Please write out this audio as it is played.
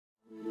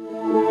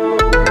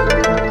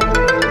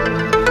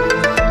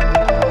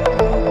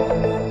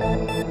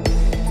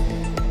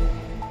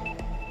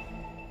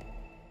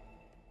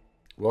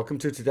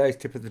welcome to today's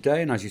tip of the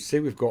day. And as you see,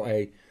 we've got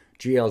a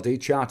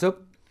GLD chart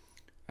up,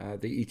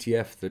 the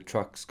ETF that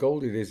tracks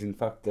gold. It is in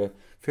fact the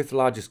 5th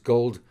largest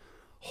gold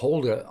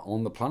holder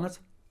on the planet.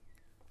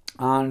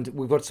 And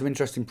we've got some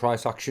interesting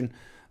price action.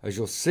 As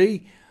you'll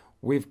see,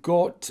 we've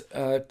got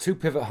two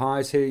pivot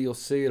highs here. You'll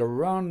see it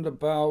around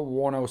about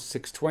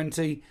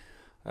 106.20,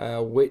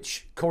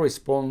 which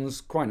corresponds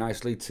quite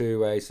nicely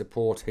to a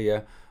support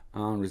here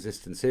and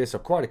resistance here. So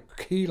quite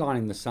a key line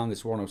in the sand,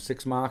 this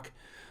 106 mark.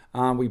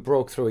 And we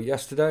broke through it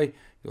yesterday.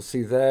 You'll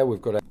see there we've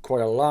got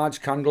quite a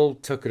large candle,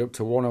 took it up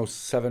to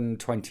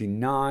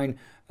 107.29,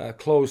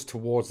 closed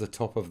towards the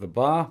top of the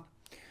bar.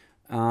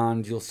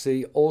 And you'll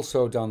see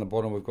also down the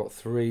bottom we've got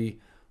 3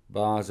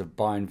 bars of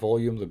buying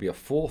volume. There'll be a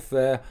fourth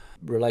there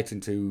relating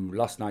to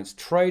last night's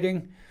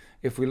trading.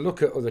 If we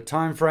look at other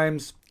time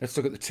frames, let's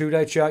look at the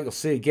 2-day chart. You'll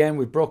see again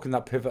we've broken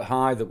that pivot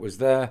high that was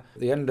there at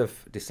the end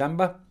of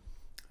December.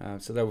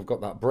 So there we've got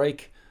that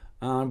break.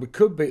 And we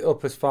could be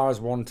up as far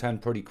as 110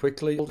 pretty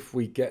quickly if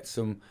we get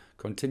some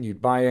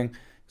continued buying.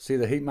 See,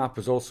 the heat map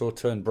has also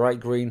turned bright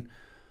green,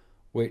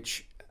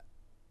 which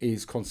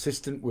is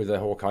consistent with a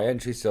Hawkeye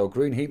entry. So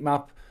green heat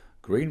map,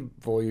 green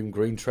volume,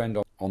 green trend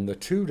on the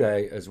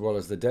 2-day as well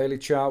as the daily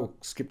chart. We'll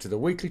skip to the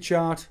weekly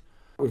chart.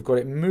 We've got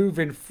it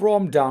moving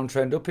from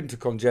downtrend up into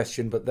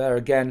congestion, but there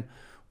again,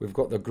 we've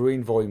got the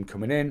green volume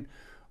coming in.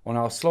 On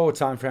our slower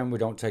time frame, we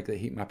don't take the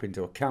heat map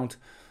into account.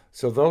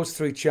 So those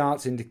 3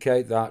 charts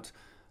indicate that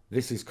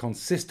this is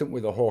consistent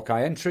with a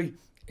Hawkeye entry.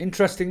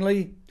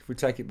 Interestingly, if we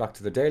take it back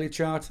to the daily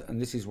chart,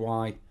 and this is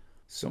why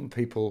some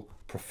people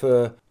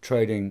prefer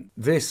trading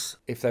this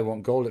if they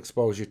want gold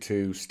exposure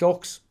to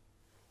stocks.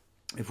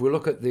 If we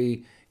look at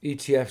the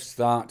ETFs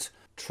that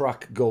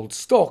track gold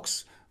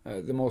stocks,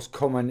 the most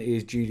common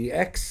is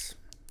GDX.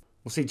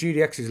 We'll see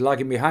GDX is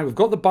lagging behind. We've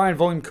got the buying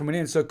volume coming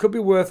in, so it could be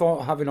worth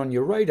having on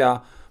your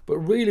radar, but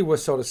really we're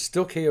sort of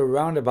stuck here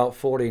around about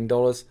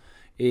 $14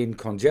 in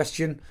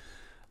congestion.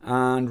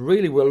 And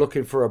really we're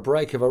looking for a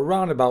break of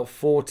around about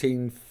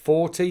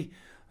 14.40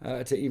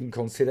 to even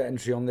consider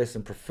entry on this,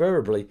 and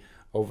preferably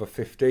over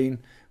 15.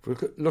 If we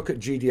look at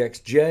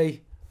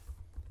GDXJ,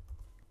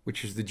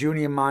 which is the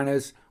junior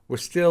miners, we're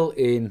still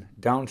in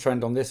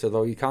downtrend on this,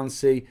 although you can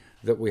see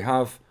that we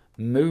have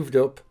moved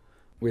up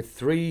with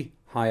 3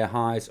 higher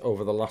highs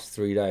over the last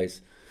 3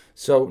 days.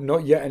 So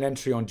not yet an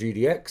entry on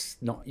GDX,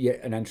 not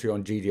yet an entry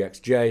on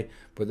GDXJ,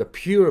 but the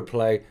pure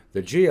play,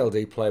 the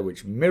GLD play,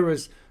 which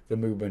mirrors the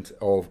movement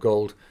of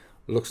gold,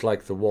 looks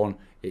like the one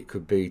it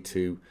could be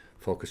to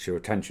focus your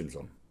attentions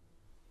on.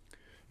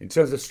 In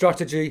terms of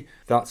strategy,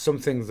 that's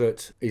something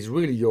that is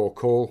really your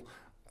call.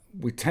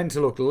 We tend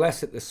to look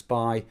less at the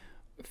SPY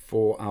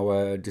for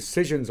our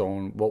decisions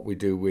on what we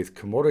do with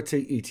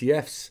commodity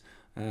ETFs,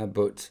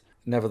 but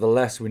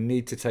nevertheless we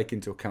need to take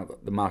into account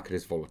that the market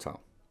is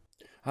volatile.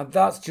 And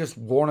that's just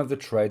one of the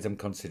trades I'm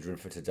considering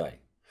for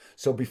today.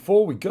 So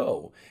before we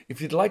go, if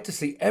you'd like to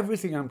see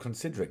everything I'm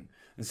considering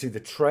and see the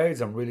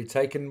trades I'm really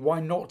taking,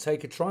 why not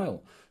take a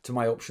trial to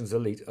my Options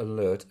Elite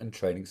alert and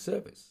trading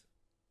service?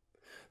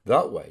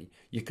 That way,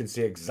 you can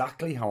see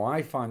exactly how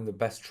I find the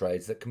best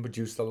trades that can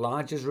produce the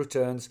largest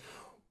returns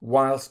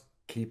whilst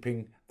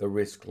keeping the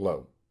risk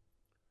low.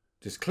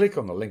 Just click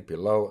on the link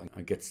below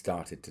and get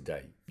started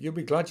today. You'll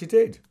be glad you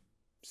did.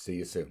 See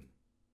you soon.